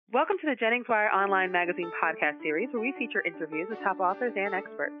Welcome to the JenningsWire Online Magazine podcast series, where we feature interviews with top authors and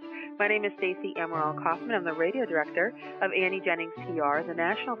experts. My name is Stacey Amaral Kaufman. I'm the radio director of Annie Jennings PR, the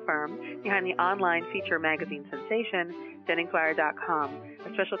national firm behind the online feature magazine sensation, JenningsWire.com,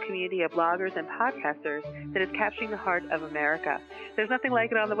 a special community of bloggers and podcasters that is capturing the heart of America. There's nothing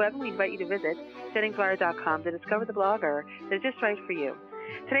like it on the web, and we invite you to visit JenningsWire.com to discover the blogger that is just right for you.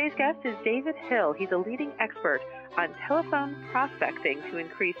 Today's guest is David Hill. He's a leading expert on telephone prospecting to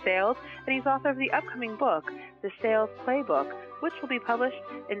increase sales, and he's author of the upcoming book, The Sales Playbook, which will be published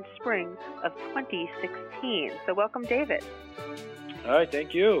in spring of 2016. So welcome, David. All right,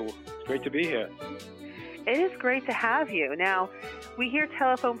 thank you. It's great to be here. It is great to have you. Now, we hear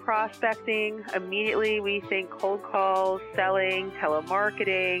telephone prospecting. Immediately we think cold calls, selling,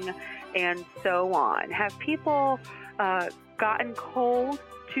 telemarketing, and so on. Have people gotten cold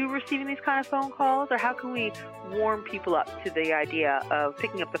to receiving these kind of phone calls, or how can we warm people up to the idea of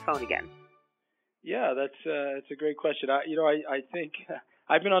picking up the phone again? Yeah, that's a great question. I think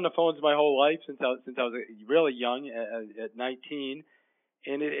I've been on the phones my whole life since I was really young, at 19,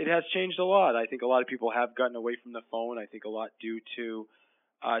 and it has changed a lot. I think a lot of people have gotten away from the phone. I think a lot due to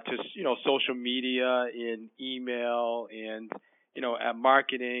social media and email and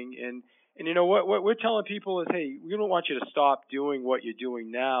marketing and what we're telling people is, hey, we don't want you to stop doing what you're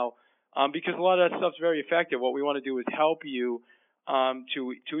doing now, because a lot of that stuff's very effective. What we want to do is help you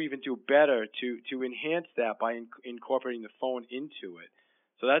to even do better, to enhance that by incorporating the phone into it.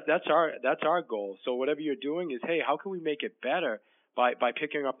 So that's our goal. So whatever you're doing is, hey, how can we make it better by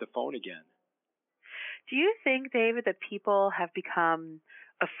picking up the phone again? Do you think, David, that people have become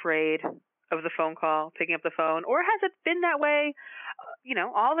afraid of the phone call, picking up the phone, or has it been that way,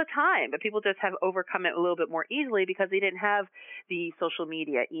 all the time, but people just have overcome it a little bit more easily because they didn't have the social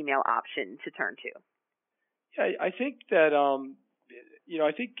media email option to turn to? Yeah, I think that,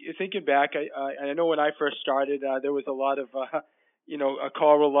 I think thinking back, I know when I first started, there was a lot of, a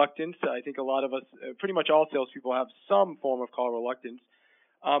call reluctance. I think a lot of us, pretty much all salespeople have some form of call reluctance.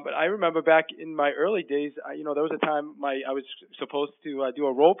 But I remember back in my early days, there was a time I was supposed to do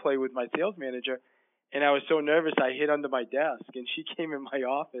a role play with my sales manager, and I was so nervous I hid under my desk, and she came in my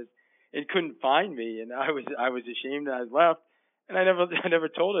office and couldn't find me, and I was ashamed, and I left, and I never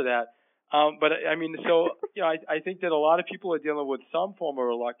told her that. But I mean, so I think that a lot of people are dealing with some form of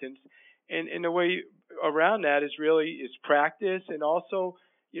reluctance, and the way around that is practice, and also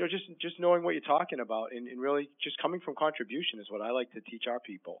just knowing what you're talking about, and really just coming from contribution is what I like to teach our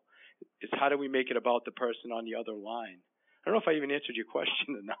people. Is how do we make it about the person on the other line? I don't know if I even answered your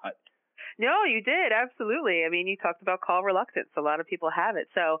question or not. No, you did. Absolutely. I mean, you talked about call reluctance. A lot of people have it.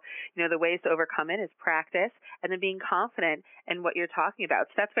 So, the ways to overcome it is practice and then being confident in what you're talking about.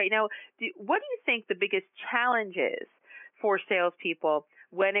 So that's right. Now, what do you think the biggest challenge is for salespeople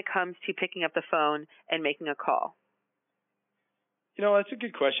when it comes to picking up the phone and making a call? That's a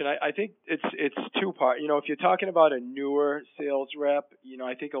good question. I think it's two-part. If you're talking about a newer sales rep,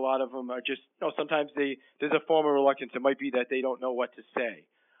 I think a lot of them are just, sometimes there's a form of reluctance. It might be that they don't know what to say.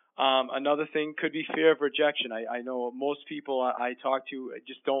 Another thing could be fear of rejection. I know most people I talk to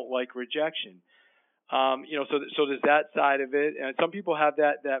just don't like rejection. So there's that side of it. And some people have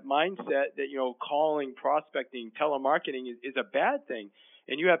that mindset that, calling, prospecting, telemarketing is a bad thing.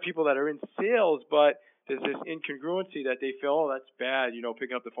 And you have people that are in sales, but there's this incongruency that they feel, that's bad,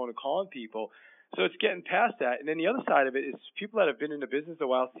 picking up the phone and calling people. So it's getting past that. And then the other side of it is people that have been in the business a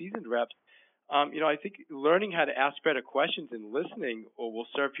while, seasoned reps. I think learning how to ask better questions and listening will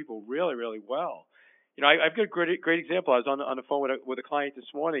serve people really, really well. I've got a great example. I was on the phone with a client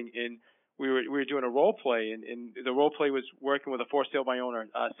this morning, and we were doing a role play, and the role play was working with a for sale by owner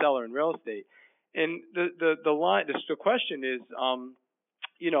seller in real estate. And the question is,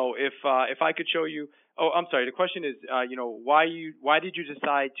 if I could show you. Oh, I'm sorry. The question is, why did you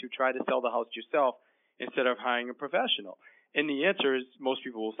decide to try to sell the house yourself instead of hiring a professional? And the answer is, most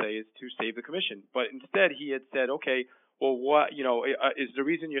people will say, is to save the commission. But instead, he had said, okay, well, what, is the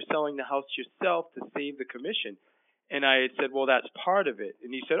reason you're selling the house yourself to save the commission? And I had said, well, that's part of it.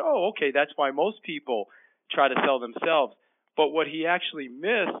 And he said, oh, okay, that's why most people try to sell themselves. But what he actually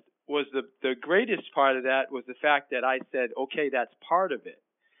missed was the greatest part of that was the fact that I said, okay, that's part of it.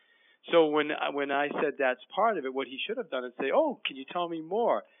 So when I said that's part of it, what he should have done is say, oh, can you tell me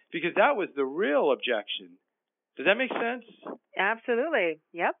more? Because that was the real objection. Does that make sense? Absolutely.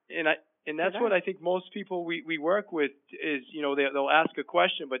 Yep. And that's what I think most people we work with is, they'll ask a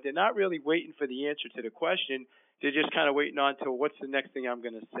question, but they're not really waiting for the answer to the question. They're just kind of waiting on to what's the next thing I'm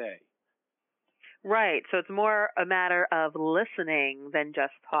going to say. Right. So it's more a matter of listening than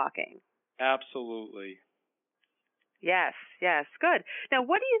just talking. Absolutely. Yes, yes, good. Now,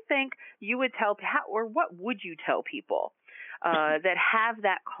 what do you think you would tell, or what would you tell people that have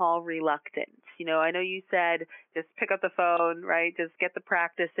that call reluctance? I know you said just pick up the phone, right? Just get the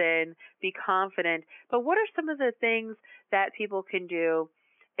practice in, be confident. But what are some of the things that people can do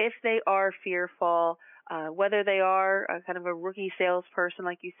if they are fearful, whether they are kind of a rookie salesperson,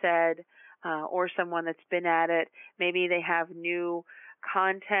 like you said, or someone that's been at it? Maybe they have new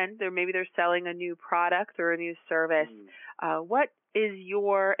content, or maybe they're selling a new product or a new service. What is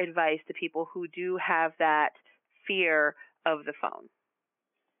your advice to people who do have that fear of the phone?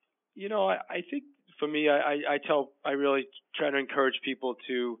 I think for me, I really try to encourage people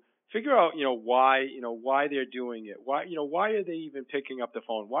to figure out, why they're doing it. Why are they even picking up the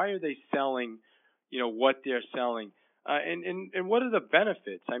phone? Why are they selling, what they're selling? And what are the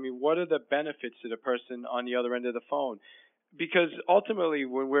benefits? I mean, what are the benefits to the person on the other end of the phone? Because ultimately,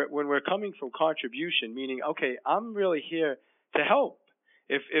 when we're coming from contribution, meaning, okay, I'm really here to help.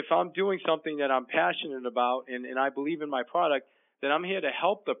 If I'm doing something that I'm passionate about and I believe in my product, then I'm here to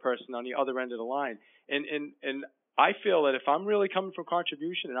help the person on the other end of the line. And I feel that if I'm really coming from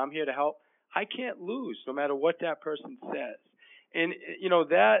contribution and I'm here to help, I can't lose no matter what that person says. And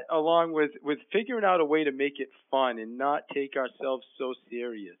that, along with figuring out a way to make it fun and not take ourselves so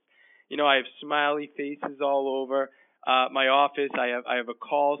serious. I have smiley faces all over my office. I have a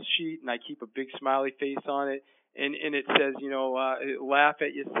call sheet and I keep a big smiley face on it, and it says, laugh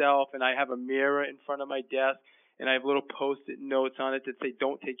at yourself, and I have a mirror in front of my desk, and I have little post-it notes on it that say,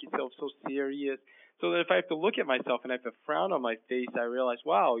 don't take yourself so serious. So that if I have to look at myself and I have a frown on my face, I realize,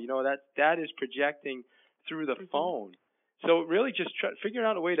 wow, that is projecting through the phone. So really just figuring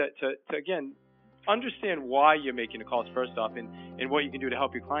out a way to again, understand why you're making the calls first off, and what you can do to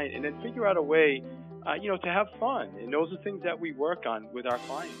help your client, and then figure out a way to have fun. And those are things that we work on with our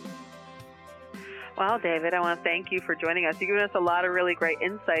clients. Well, David, I want to thank you for joining us. You've given us a lot of really great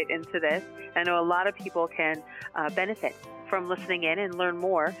insight into this. I know a lot of people can benefit from listening in and learn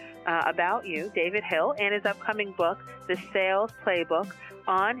more about you, David Hill, and his upcoming book, The Sales Playbook,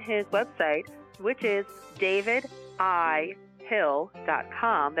 on his website, which is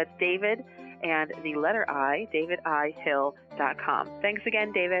davidihill.com. That's David and the letter I, davidihill.com. Thanks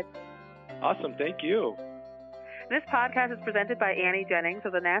again, David. Awesome. Thank you. This podcast is presented by Annie Jennings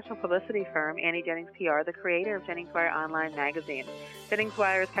of the national publicity firm Annie Jennings PR, the creator of Jennings Wire Online magazine. Jennings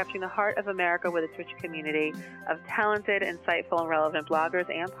Wire is capturing the heart of America with its rich community of talented, insightful, and relevant bloggers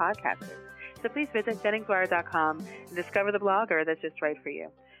and podcasters. So please visit JenningsWire.com and discover the blogger that's just right for you.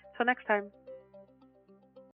 Till next time.